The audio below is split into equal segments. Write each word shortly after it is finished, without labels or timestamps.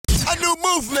new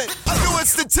movement, a new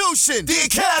institution, the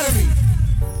Academy.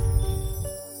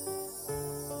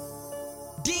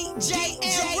 DJ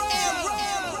Arrow.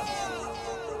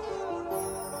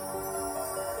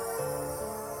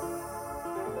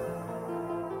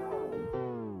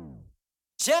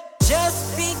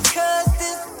 Just because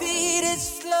this beat is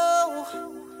slow,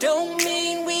 don't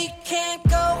mean we can't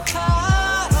go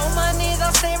hard. On my knees,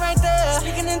 I'll stay right there,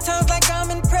 speaking in tongues like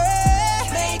I'm in prayer.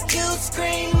 Make you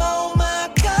scream, oh my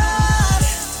God.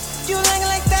 You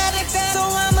like that, so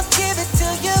I'ma give it to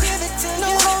you.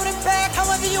 No holding back,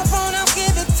 however you want, I'll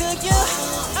give it to you.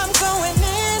 I'm going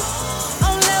in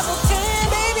on level 10.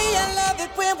 Baby, I love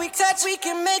it when we touch. We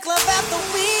can make love after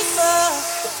we fuck.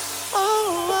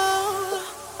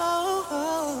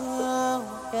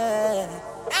 Yeah.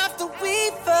 After we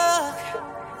fuck,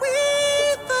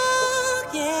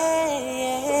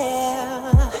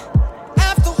 yeah.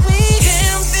 After we,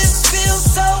 damn, this feels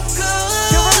so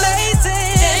good. You're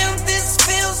amazing. Damn, this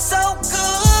feels so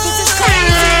good. This is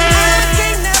crazy. I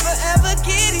can never ever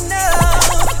get enough.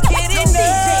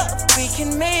 We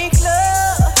can make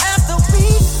love after we.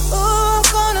 Ooh, I'm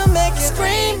gonna make you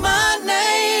scream my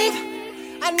name.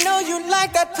 I know you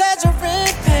like that pleasure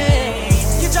and pain.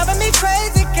 You're driving me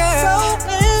crazy, girl. So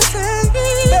insane.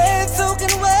 Bed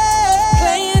soaking wet,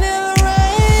 playing in the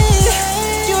rain.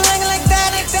 You like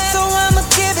that, so I'ma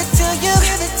give it to you.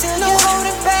 No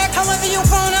holding back, however you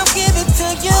want, I'll give it to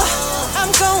you.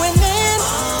 I'm going in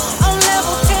on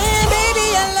level 10. Baby,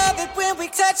 I love it when we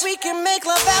touch. We can make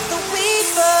love after we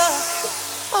fuck.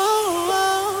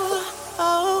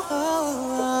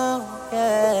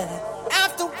 Yeah.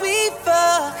 After we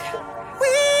fuck,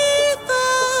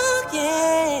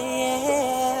 yeah.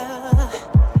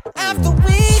 After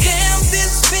we, damn,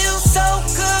 this feels so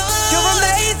good. You're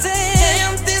amazing.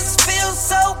 Damn, this feels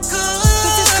so good.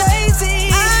 This is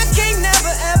crazy. I can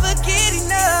never ever get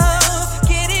enough.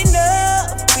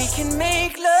 We can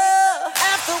make love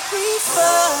after we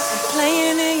fuck. I'm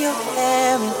playing in your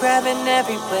hair and grabbing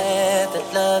everywhere. The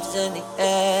love's in the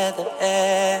air, the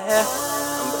air.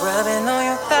 I'm rubbing on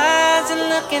your thighs and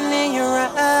looking in your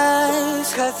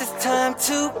eyes, 'cause it's time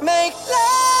to make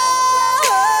love.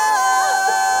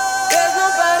 There's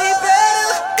nobody better.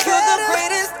 You're the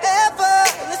greatest ever.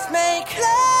 Let's make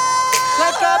love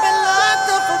like I've been locked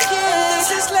up again.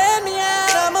 Just let me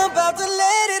out. I'm about to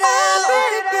let it out.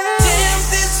 Damn,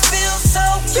 this feels so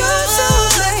good. So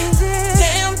lazy.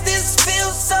 Damn, this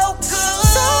feels so good.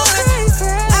 So crazy.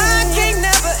 I can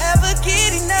never ever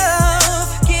get enough.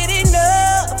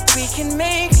 We can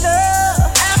make love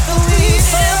after we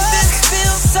fuck. Damn, this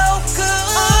feels so good.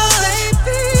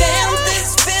 Damn, this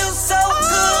feels so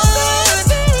good.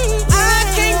 I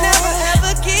can never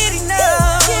ever get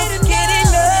enough.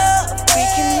 We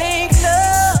can make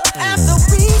love after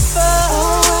we fuck.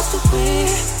 After we,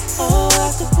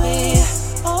 after we,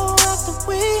 after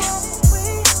we,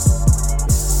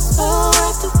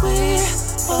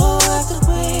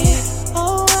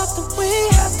 after we,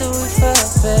 after we fuck,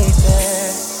 baby.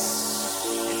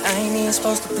 I ain't even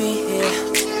supposed to be here.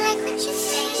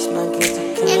 It's my guilty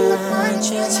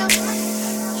conscience.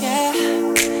 Yeah.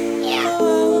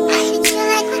 Oh. I heard you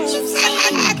like what you say.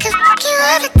 I could fuck you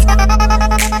all the time.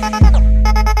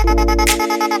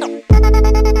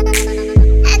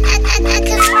 I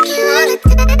could fuck you all the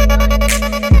time.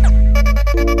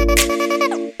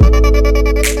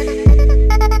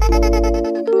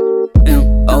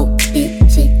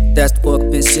 M-O-E-T. That's the fuck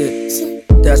been shit.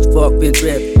 That's the fuck been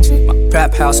drippin'. My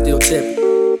prep house still tippin'.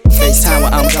 FaceTime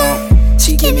when I'm gone.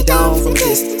 She give me down from a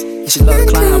distance. And she love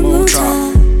to climb on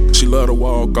top. She love to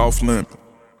walk off limpin'.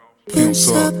 Pimps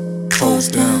up, toes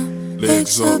down,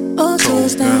 legs up,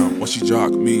 toes down. When she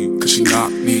jock me, 'cause she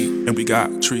knock me. And we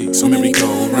got treats, so maybe go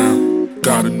around.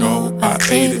 Gotta know I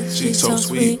ate it. She's so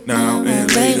sweet now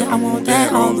and later. I want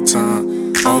that all the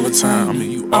time, all the time. I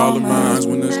mean you all of mine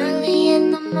when it's early in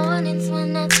the mornings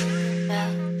when I think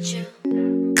about you.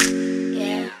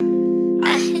 I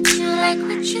hit you like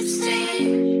what you say.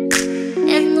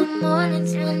 In the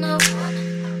mornings when I wanna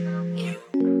know you.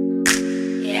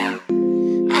 Yeah.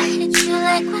 I hit you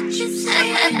like what you say.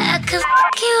 I could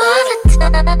fuck you all the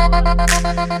time.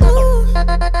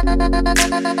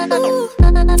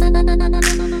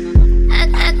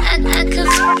 I could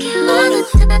fuck you all the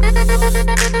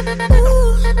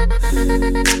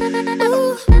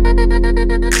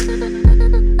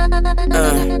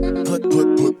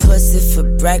Put pussy for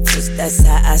breakfast, that's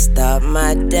how I start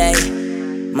my day.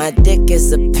 My dick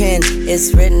is a pen,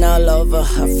 it's written all over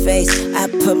her face. I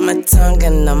put my tongue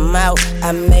in her mouth,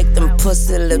 I make them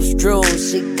pussy lips drool.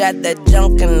 She got that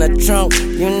junk in the trunk,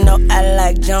 you know I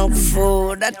like junk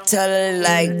food. I tell her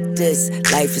like this,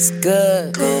 life is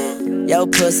good. Your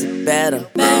pussy better,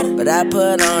 but I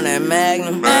put on that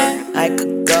Magnum. I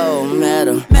could go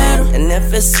metal. And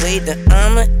if it's sweet, then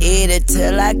I'ma eat it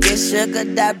till I get sugar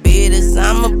diabetes.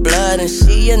 I'm a blood and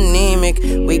she anemic.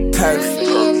 We perfect.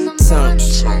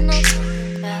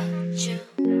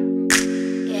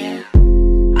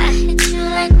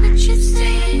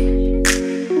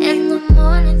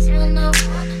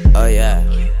 Oh yeah,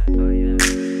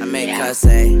 I make her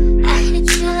say, I hit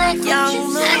you like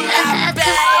young man, I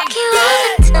fuck you all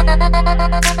the time.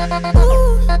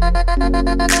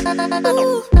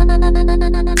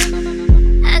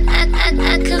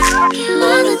 I could fuck you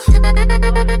all the time.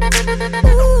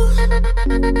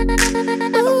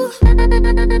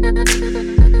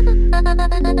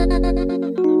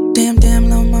 Damn,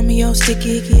 little mama, yo,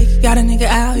 sticky. Got a nigga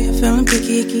out here feeling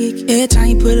picky. Every time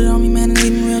you put it on me, man, it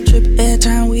leave me real trippy. Every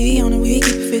time we on it, we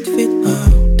keep it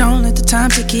 50-50. Don't let the time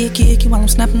tick while I'm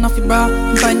snapping off your bra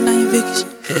and biting down your Vickies.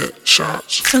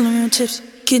 Headshots. Feeling real tipsy,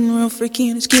 getting real freaky,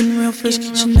 and it's getting real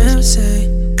frisky. She never say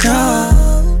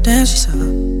no. Damn, she so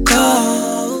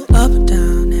cold. Up and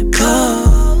down that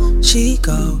pole. She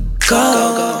go.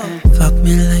 Fuck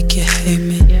me like you hate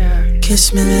me.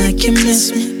 Kiss me like you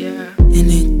miss me.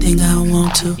 Anything I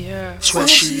want to. That's why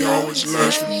she always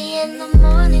loves me. In the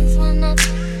mornings when I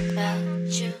think about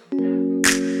you,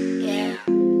 yeah,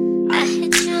 I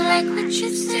hit you like what you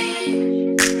say.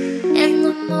 In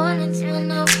the mornings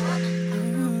when I wanna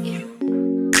you,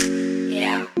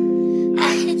 yeah,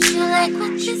 I hit you like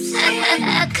what you say.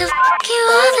 I could fuck you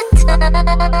all the time.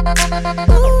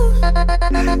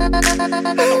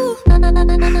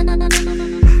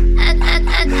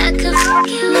 I could fuck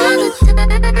you all the time.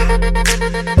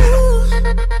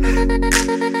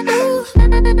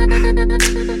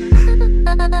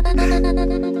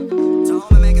 So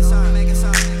I'ma make a song.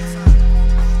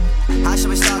 How should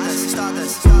we start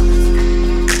this?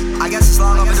 I guess it's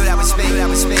long overdue that we speak.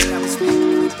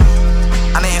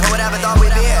 I mean, who would ever thought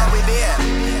we'd be here?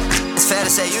 It's fair to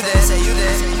say you did.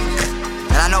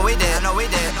 And I know we did.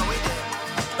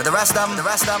 But the rest of them,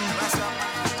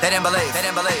 they didn't believe.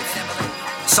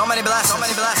 So many blessings.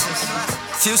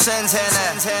 Few sins here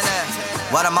and there.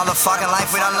 What a motherfucking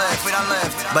life we done lived.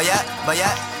 But yet,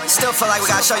 still feel like we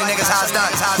gotta show you niggas how it's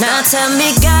done. Now tell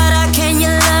me, God, how can you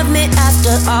love me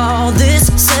after all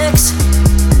this sex?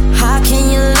 How can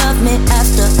you love me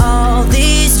after all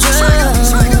these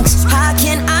drugs? How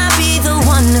can I be the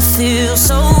one to feel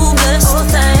so blessed? Oh,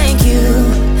 thank you.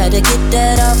 Had to get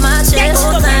that off my chest.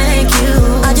 Oh, thank you.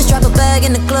 I just dropped a bag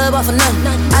in the club off of nothing.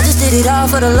 I just did it all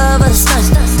for the love of the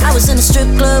stunt. I was in the strip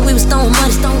club, we was throwing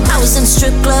money. I was in the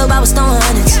strip club, I was throwing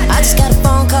hundreds. I just got a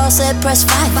phone call, said press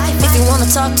 5. If you wanna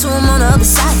talk to him on the other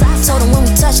side, told him when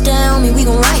we touch down, we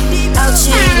gon' write. Out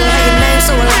here, you gon' have your name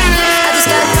so alive. I just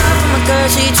got a call from my girl,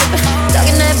 she trippin'.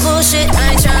 Talking that bullshit,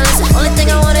 I ain't tryna listen. Only thing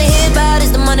I wanna hear about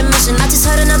is the money mission. I just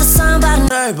heard another song about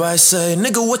it. Everybody say,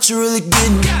 nigga, what you really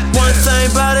getting? One thing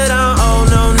about it, I don't owe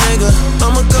no nigga.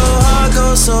 I'ma go hard,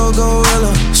 go so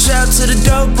gorilla. Shout to the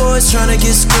dope boys tryna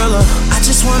get Skrilla. I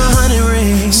just want 100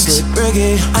 rings, good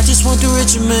briggy. I just want the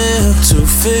Richard Mille,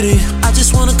 250. I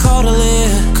just wanna call the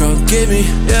lid, come get me,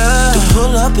 yeah. To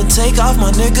pull up and take off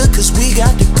my nigga, cause we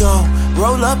got to go.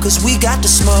 Roll up cause we got to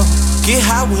smoke. Get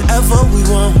high whenever we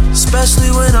want, especially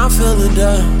when I'm feeling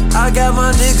down. I got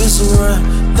my niggas around,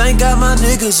 thank God my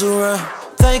niggas around.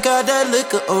 Thank God that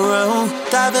liquor around,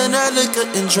 dive in that liquor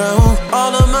and drown.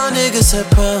 All of my niggas have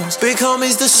pounds, big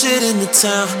homies the shit in the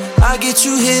town. I get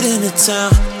you hit in the town,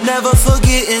 never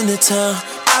forget in the town.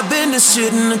 I been the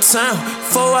shit in the town,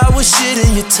 4 hours shit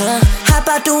in your town. Hop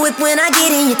out the whip when I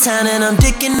get in your town, and I'm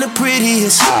dicking the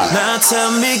prettiest. Now tell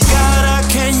me, God, how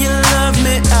can you love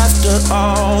me after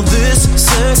all this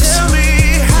sex? Tell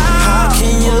me how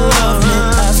can you love me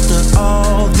after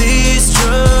all these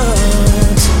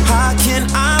drugs? How can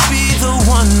I be the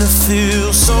one to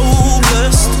feel so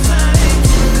blessed?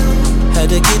 Had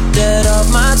to get that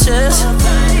off my chest.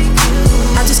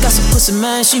 I just got some pussy,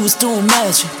 man, she was doing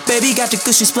magic. Baby got the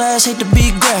gushy splash, hate to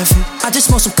be graphic. I just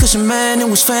smoked some cushion, man, it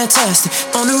was fantastic.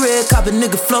 On the red carpet,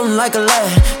 nigga floating like a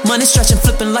lad. Money stretching,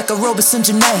 flipping like aerobics and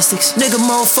gymnastics. Nigga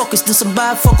more focused than some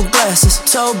bifocal glasses.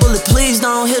 Told Bullet, please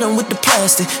don't hit him with the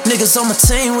plastic. Niggas on my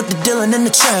team with the dealing and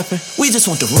the trapping. We just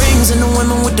want the rings and the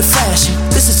women with the fashion.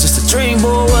 This is just a dream,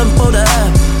 boy, wasn't supposed to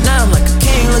happen. Now I'm like a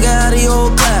king, look at how the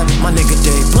old clap. My nigga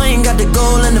Dave Blaine got the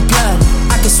gold and the platinum.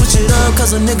 I can switch it up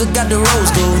cause a nigga got the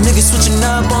rose gold. Nigga switching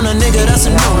up on a nigga, that's a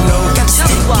no-no. Got the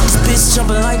stick box, bitch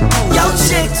jumping like oh. Yo,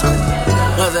 chick,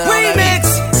 remix.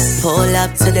 Pull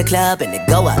up to the club and it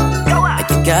go up. Make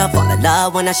your girl fall in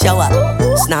love when I show up.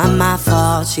 It's not my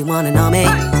fault, she wanna know me.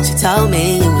 She told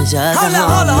me you was just Hold a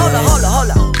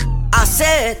up. I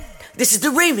said This is the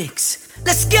remix.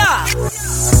 Let's go.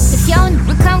 If y'all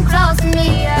come close to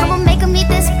me, I'ma make him eat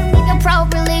this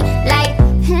appropriately. Like,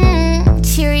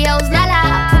 Cheerios, la la.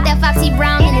 Put that Foxy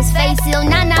Brown in his face, he'll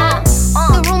nah.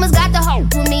 The rumors got the hope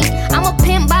with me. I'm a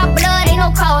pimp by blood, ain't no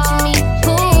culture me.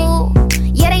 Ooh,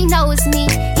 yeah, they know it's me.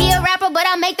 He a rapper, but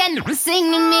I make that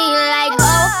sing to me. Like,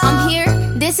 oh, I'm here,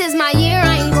 this is my year.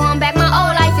 I ain't going back, my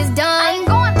old life is done. I ain't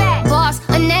going back. Boss,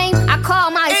 a name, I call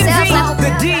myself. Like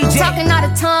the DJ. Talking out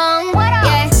of tongue. What up?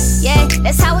 Yeah,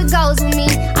 that's how it goes with me.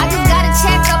 I just got a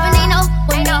check up and ain't no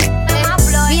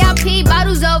VIP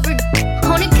bottles over.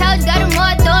 On the couch, got them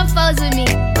all throwing foes with me.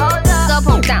 Go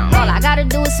pump down, all I gotta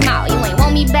do is smile. You ain't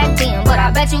want me back then, but I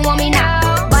bet you want me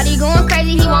now. Body going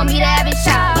crazy, he want me to have it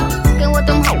shot. Fucking with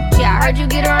them hoes, yeah, I heard you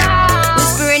get around.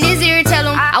 Whisper in his ear, tell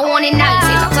him I want it now. You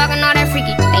say stop talking all that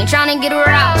freaky, ain't tryna get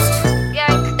aroused.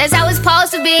 That's how it's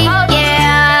supposed to be,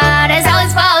 yeah. That's how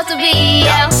it's supposed to be,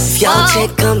 yeah. If your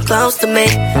chick come close to me,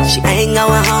 she ain't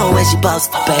going home where she supposed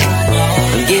to be.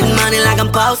 I'm getting money like I'm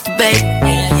supposed to be.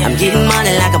 I'm getting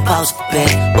money like I'm supposed to be.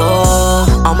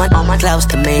 Oh, all my close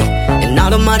to me, and all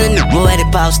the mother knew where they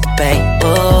supposed to be.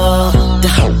 Oh, the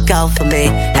hoe go for me.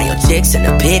 How your chicks in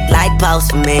the pic like pose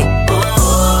for me.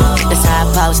 Oh, that's how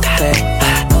I'm supposed to be.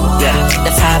 Yeah,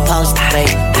 that's how I'm supposed to be.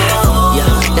 Yeah,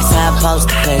 that's how I'm supposed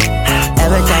to be.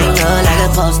 Everything look like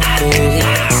it's supposed to be.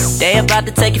 They about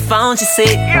to take your phone, you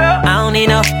see. I don't need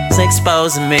no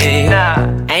exposing me.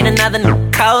 Ain't another new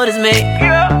cold as me.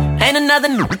 Ain't another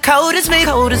new cold as me,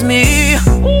 cold as me.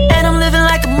 And I'm living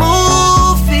like a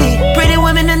movie. Pretty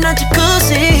women in a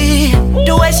jacuzzi.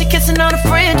 The way she kissing on a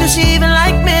friend, do she even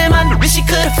like me? I knew she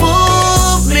could've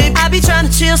fooled me. I be trying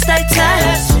to chill, stay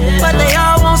tight, but they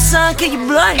all want sun, get you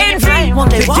blind. Want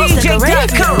they walls in the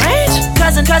range.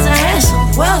 Cousin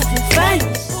handsome, wealth and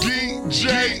famous. DJ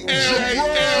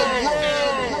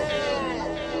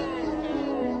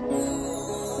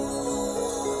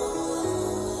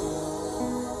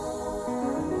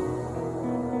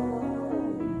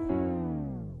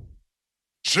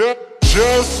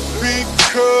Just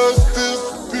because this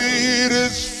beat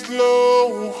is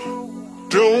slow,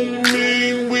 don't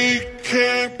mean we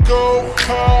can't go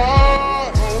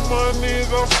hard. On my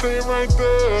knees, I'll stay right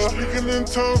there, speaking in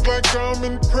tongues like I'm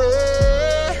in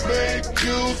prayer. Make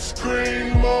you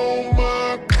scream, oh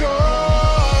my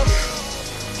God.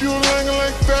 You lying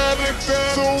like that,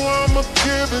 so I'ma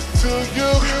give it to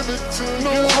you.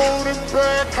 No holding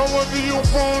back, however you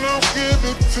want, I'll give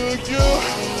it to you.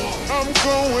 I'm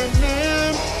going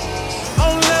in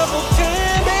on level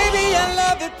 10, baby, I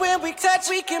love it when we touch.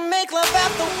 We can make love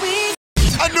after we.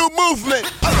 A new movement,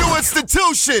 a new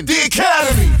institution, the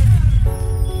Academy.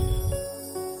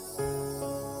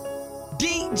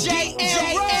 DJ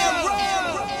Arrow.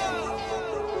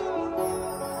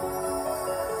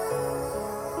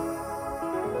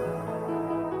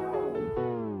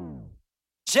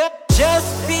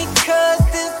 Just because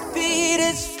this beat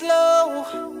is slow,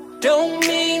 don't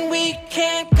mean we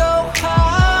can't go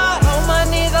hard. On my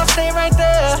knees, I'll stay right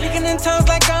there, speaking in tongues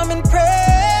like I'm in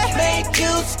prayer. Make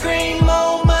you scream,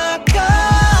 oh my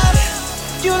God.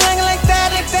 You lying like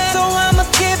that, so I'ma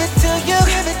give it to you.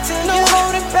 No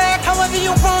holding back, however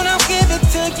you want, I'll give it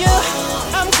to you.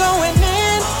 I'm going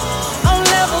in on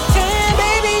level 10,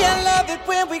 baby, I love it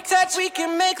when we touch. We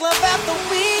can make love after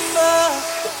we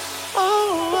fuck.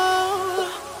 Oh,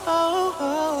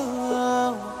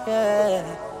 yeah.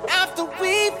 After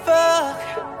we fuck,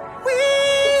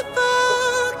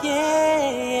 yeah.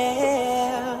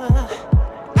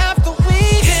 After we,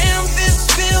 damn, this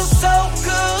feels so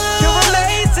good. You're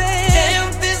amazing.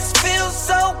 Damn, this feels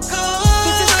so good.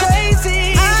 This is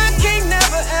crazy. I can't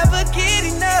never ever get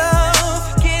enough.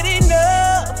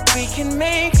 We can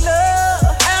make love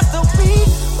after we.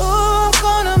 Ooh, I'm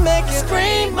gonna make you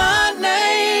scream my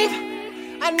name.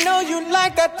 I know you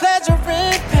like that pleasure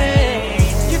and pain.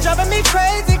 You driving me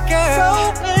crazy,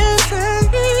 girl. So insane,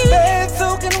 bed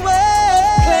soaking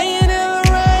wet, playing in the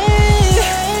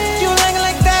rain. You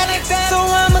like that, so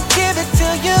I'ma give it to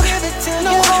you.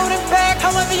 No holding back,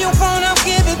 however you want, I'll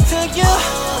give it to you.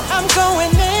 I'm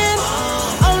going in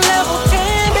on level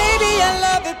 10, baby, I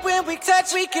love it when we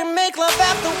touch. We can make love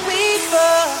after we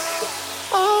fuck.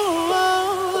 Oh,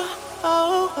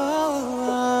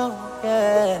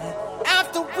 yeah.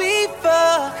 After we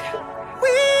fuck,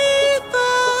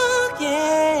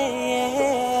 yeah.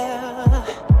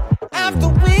 After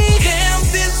we, damn,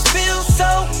 this feels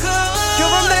so good.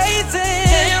 You're amazing.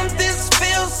 Damn, this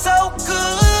feels so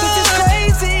good. This is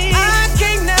crazy. I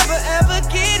can't never ever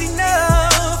get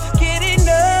enough.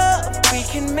 We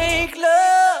can make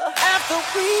love after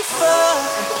we fuck.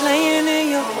 Playing in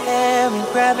your hair and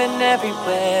grabbing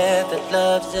everywhere. The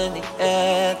love's in the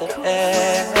air, the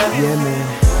air. Yeah, man.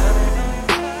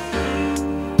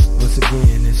 Once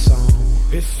again, this song.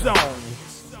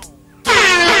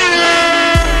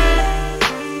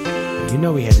 You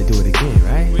know we had to do it again,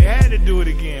 right? We had to do it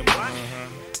again, boy.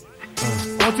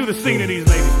 I want you to sing to these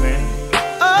ladies, man. So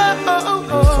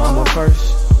I'm up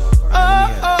first.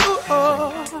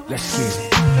 Let's get it.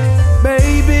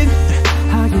 Baby,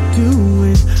 how you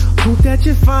doing? Hope that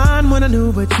you're fine when I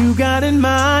know what you got in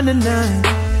mind tonight.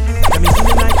 Got me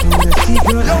feeling like you wanna see,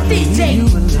 girl, I can't leave you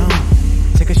alone.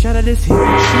 Take a shot of this here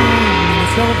and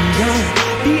it's gonna be gone.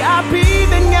 VIP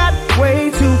then got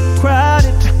way too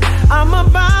crowded. I'm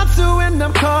about to and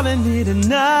I'm calling it a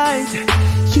night.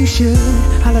 You should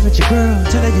holler at your girl,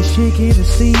 tell her you're shaking the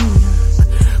scene.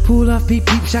 Pull off beep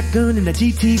beep shotgun in the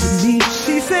GT with me.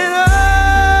 She said, oh,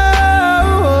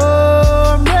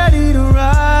 I'm ready to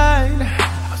ride.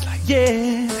 I was like,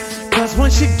 yeah. Cause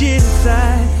once you get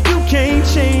inside, you can't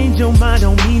change your mind.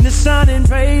 Don't mean to sound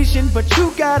impatient, but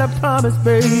you gotta promise,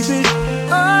 baby.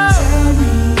 Oh,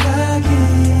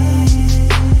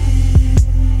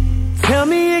 tell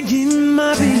me again,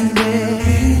 my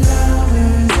baby.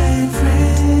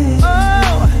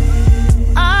 Oh,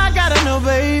 I gotta know,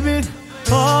 baby.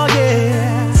 Oh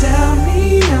yeah. Tell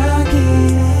me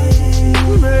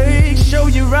again. Make sure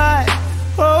you're right.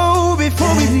 Oh,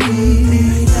 before we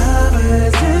leave.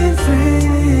 Lovers and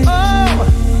friends.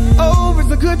 Oh,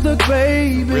 it's a good look,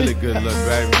 baby. Really good look,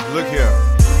 baby. Look here.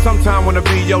 Sometime wanna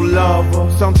be your lover,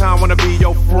 sometime wanna be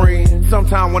your friend,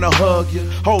 sometime wanna hug you,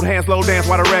 hold hands, slow dance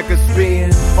while the record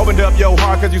spin. Opened up your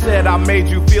heart cause you said I made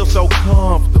you feel so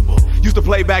comfortable. Used to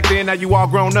play back then, now you all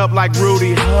grown up like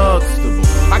Rudy Huxtable.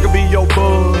 I could be your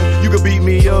bud, you could beat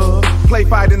me up. Play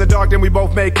fight in the dark, then we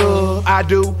both make up. I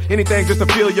do anything just to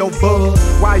feel your buzz.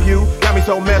 Why you got me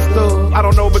so messed up? I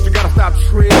don't know, but you gotta stop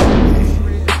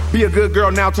tripping. Be a good girl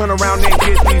now, turn around and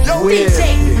get these whips.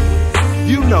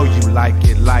 You know you like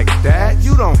it like that.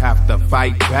 You don't have to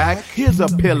fight back. Here's a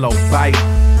pillow, bite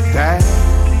that.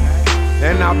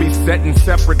 And I'll be setting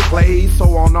separate plays,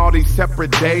 so on all these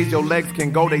separate days, your legs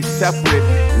can go they separate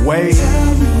ways.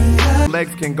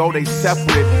 Legs can go they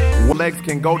separate. Legs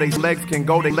can go they legs can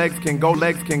go they legs can go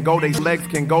legs can go they legs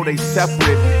can go they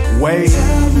separate ways.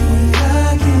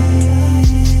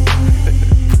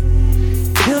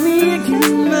 Tell me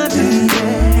again, my baby.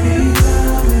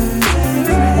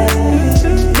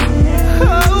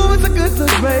 Oh, it's a good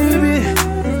look, baby.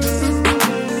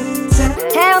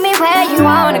 Tell me where you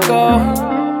wanna go.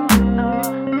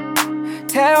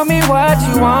 Tell me what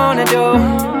you wanna do.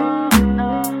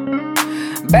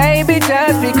 Baby,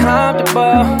 just be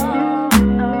comfortable.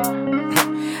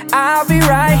 I'll be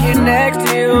right here next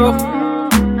to you.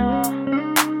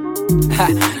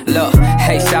 Look,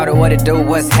 hey, shout out what it do,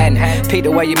 what's happening? Peep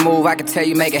the way you move, I can tell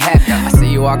you make it happen. I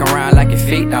see you walking around like your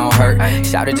feet don't hurt.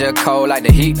 Shout it just cold like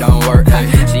the heat don't work.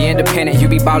 She independent, you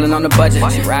be ballin' on the budget.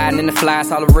 She riding in the flies,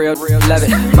 all the real love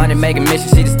it. Money making mission,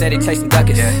 she just steady chasing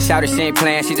ducats. Shout it, she ain't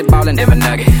playing, she just ballin' never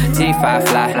nugget. T5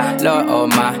 fly, Lord oh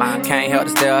my, can't help to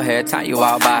still hear time you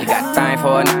walk by. Got a thing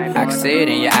for a night, I can see it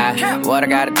in your eye. What I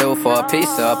gotta do for a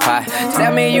piece of pie?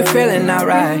 Tell me you feeling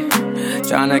alright.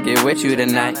 Tryna get with you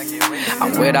tonight.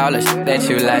 I'm with all the shit that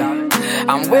you like.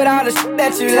 I'm with all the shit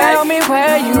that you like. Tell me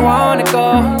where you wanna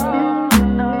go.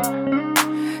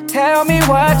 Tell me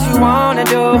what you wanna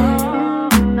do.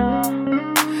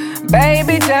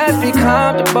 Baby, just be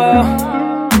comfortable.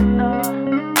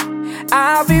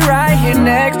 I'll be right here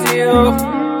next to you.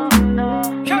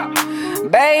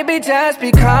 Baby, just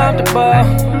be comfortable.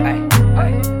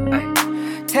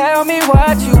 Tell me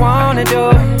what you wanna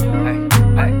do.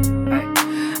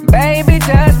 Baby,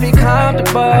 just be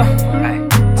comfortable.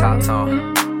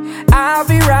 I'll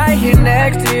be right here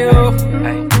next to you.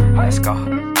 Let's go.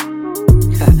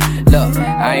 Look,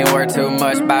 I ain't worried too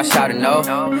much about shouting no,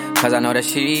 cause I know that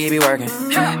she be working.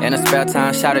 In her spare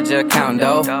time, shout it just counting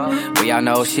dough. We all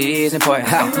know she's important.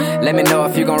 Let me know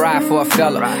if you gon' ride for a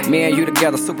fella. Me and you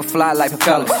together, super fly like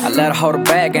propellers. I let her hold her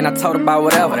bag and I told her about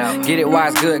whatever. Get it while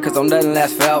it's good, cause don't nothing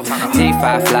last forever.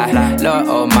 T5 fly, Lord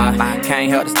oh my, can't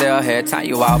help to still hear time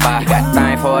you walk by. Got a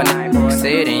thing for a night,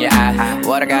 see it in your eye.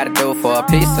 What I gotta do for a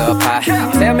piece of pie?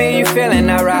 Tell me you feeling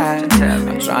alright.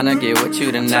 I'm tryna get with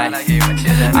you tonight.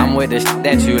 I'm with the shit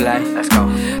that you like. Let's go.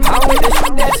 I'm with the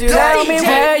shit that you like. Tell me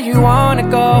where you wanna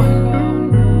go.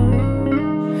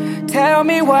 Tell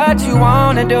me what you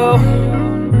wanna do.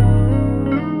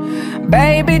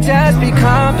 Baby, just be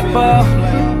comfortable.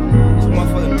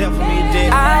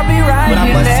 I'll be right but I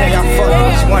here must next say I fuck with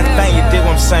this one thing, you dig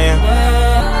what I'm saying?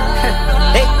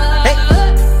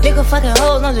 Nigga for fucking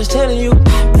hoes, I'm just telling you.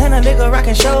 And a nigga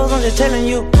rocking shows, I'm just telling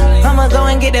you. I'ma go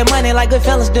and get that money like good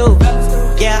fellas do.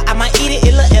 Yeah, I might eat it,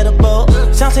 it look edible.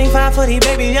 Something fine for these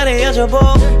babies, yeah, they eligible.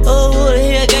 Ooh, who the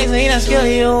hell gangsta, he not scared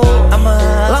of you. I'm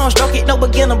a long stroke it, no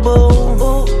beginner boo.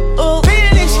 Ooh,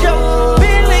 big stroke,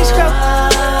 big stroke.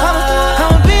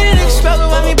 I'm a big stroke,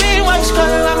 I mean big one stroke,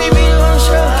 I mean big one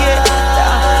stroke it.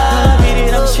 I'm a beat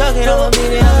it, I'm stroke it, I'm a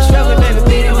beat it, I'm stroke it, baby,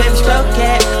 beat it, baby, stroke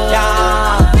it.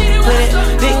 Yeah, put it,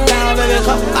 dick down, baby,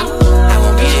 come on. I'm a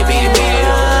beat it, beat it, beat it.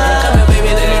 Come here, baby,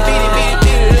 let me beat it, beat it,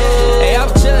 beat it. Hey, I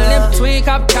was chillin' in between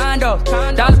cop condo.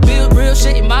 Dollar bill, real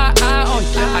shit in my eye on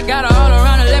it. I got her all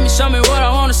around and let me show me what I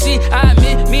wanna see. I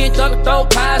admit, me and Thug throw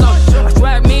pies on it. I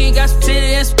swear me and got some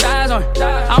titties and some thighs on it.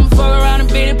 I'ma fuck around and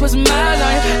beat it, put some eyes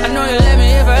on it. I know you let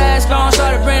me if I ask on, so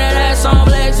to bring that ass on,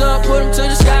 legs up, put them to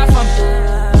the sky for me.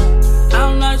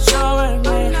 I'm not sure what it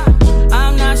means.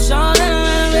 I'm not sure that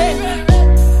I'm ready.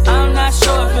 I'm not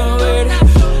sure if you're ready.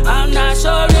 I'm not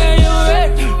sure that you're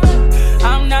ready.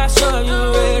 I'm not sure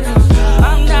you're ready.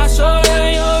 I'm not sure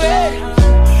that you're ready.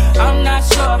 I'm not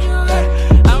sure.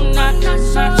 I'm not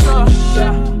sure.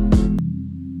 Yeah.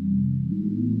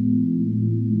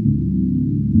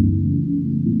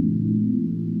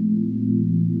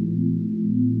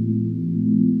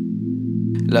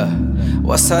 Look,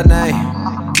 what's her name?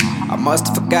 I must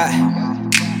have forgot.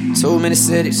 Too many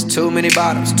cities, too many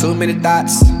bottles, too many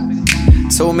thoughts,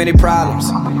 too many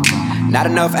problems, not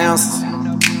enough answers.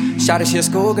 Shawty, she a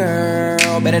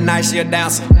schoolgirl, but at night she a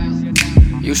dancer.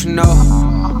 You should know,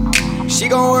 she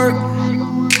gon' work.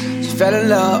 She fell in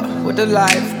love with the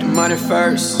life, the money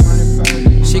first.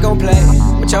 She gon' play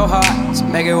with your heart to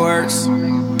make it worse.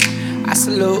 I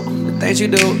salute the things you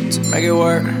do to make it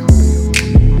work.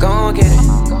 Gon' get it.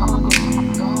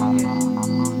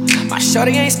 My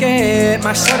shorty ain't scared,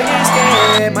 my shorty ain't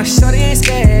scared, my shorty ain't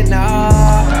scared, no.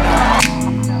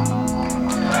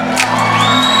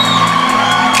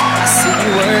 I see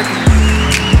you working,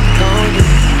 gon' get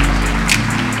it.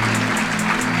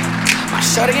 My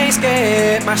shorty ain't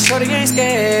scared, my shorty ain't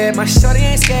scared, my shorty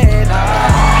ain't scared,